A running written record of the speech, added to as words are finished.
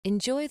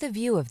Enjoy the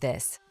view of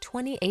this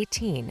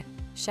 2018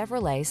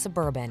 Chevrolet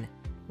Suburban.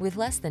 With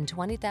less than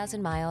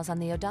 20,000 miles on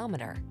the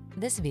odometer,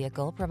 this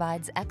vehicle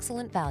provides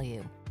excellent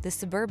value. The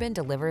Suburban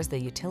delivers the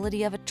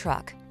utility of a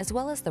truck, as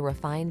well as the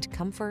refined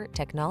comfort,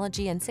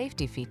 technology, and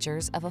safety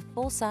features of a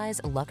full-size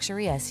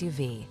luxury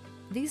SUV.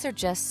 These are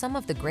just some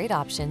of the great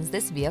options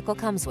this vehicle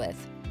comes with: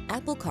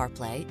 Apple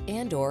CarPlay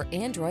and/or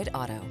Android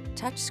Auto,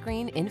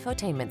 touchscreen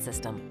infotainment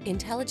system,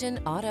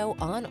 intelligent auto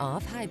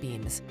on-off high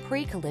beams,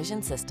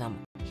 pre-collision system,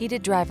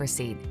 heated driver's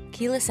seat,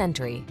 keyless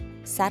entry,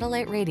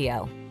 satellite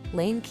radio,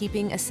 lane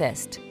keeping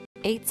assist,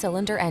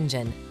 8-cylinder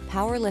engine,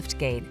 power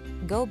liftgate.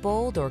 Go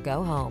bold or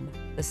go home.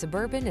 The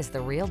Suburban is the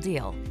real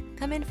deal.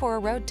 Come in for a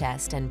road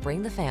test and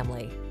bring the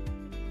family.